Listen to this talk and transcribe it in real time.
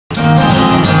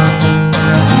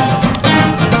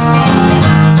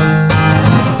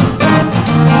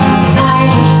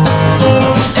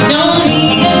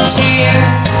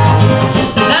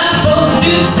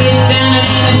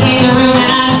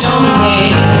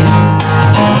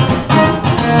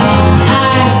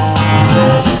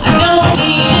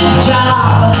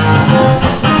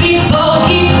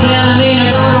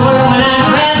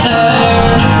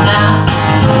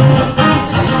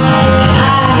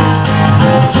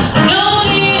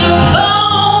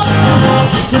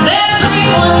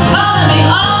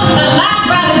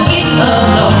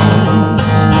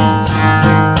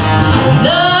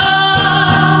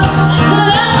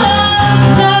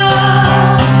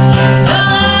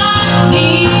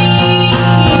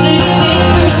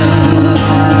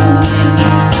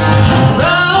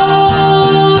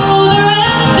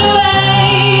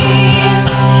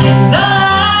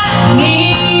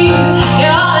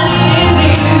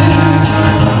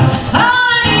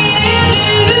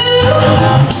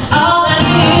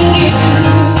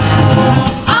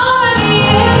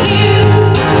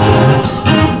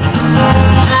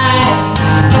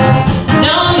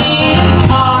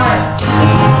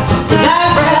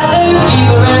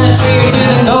straight to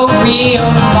the go real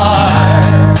far.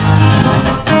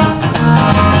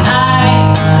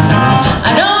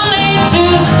 I don't need to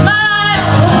smile,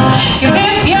 'cause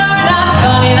if you're not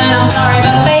funny, then I'm sorry,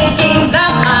 but faking's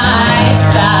not my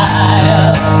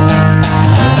style.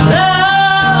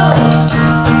 Love,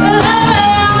 let me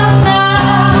out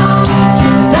now,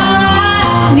 'cause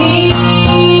I need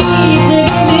to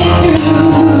get me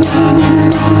through.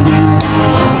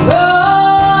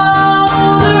 Roll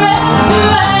the rest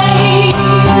away,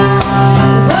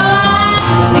 'cause all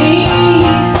I need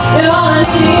is you. All I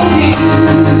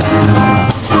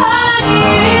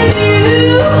need is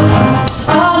you.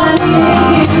 All I need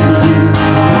is you.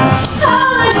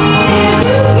 All I need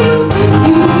is you.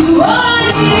 All I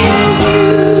need is you.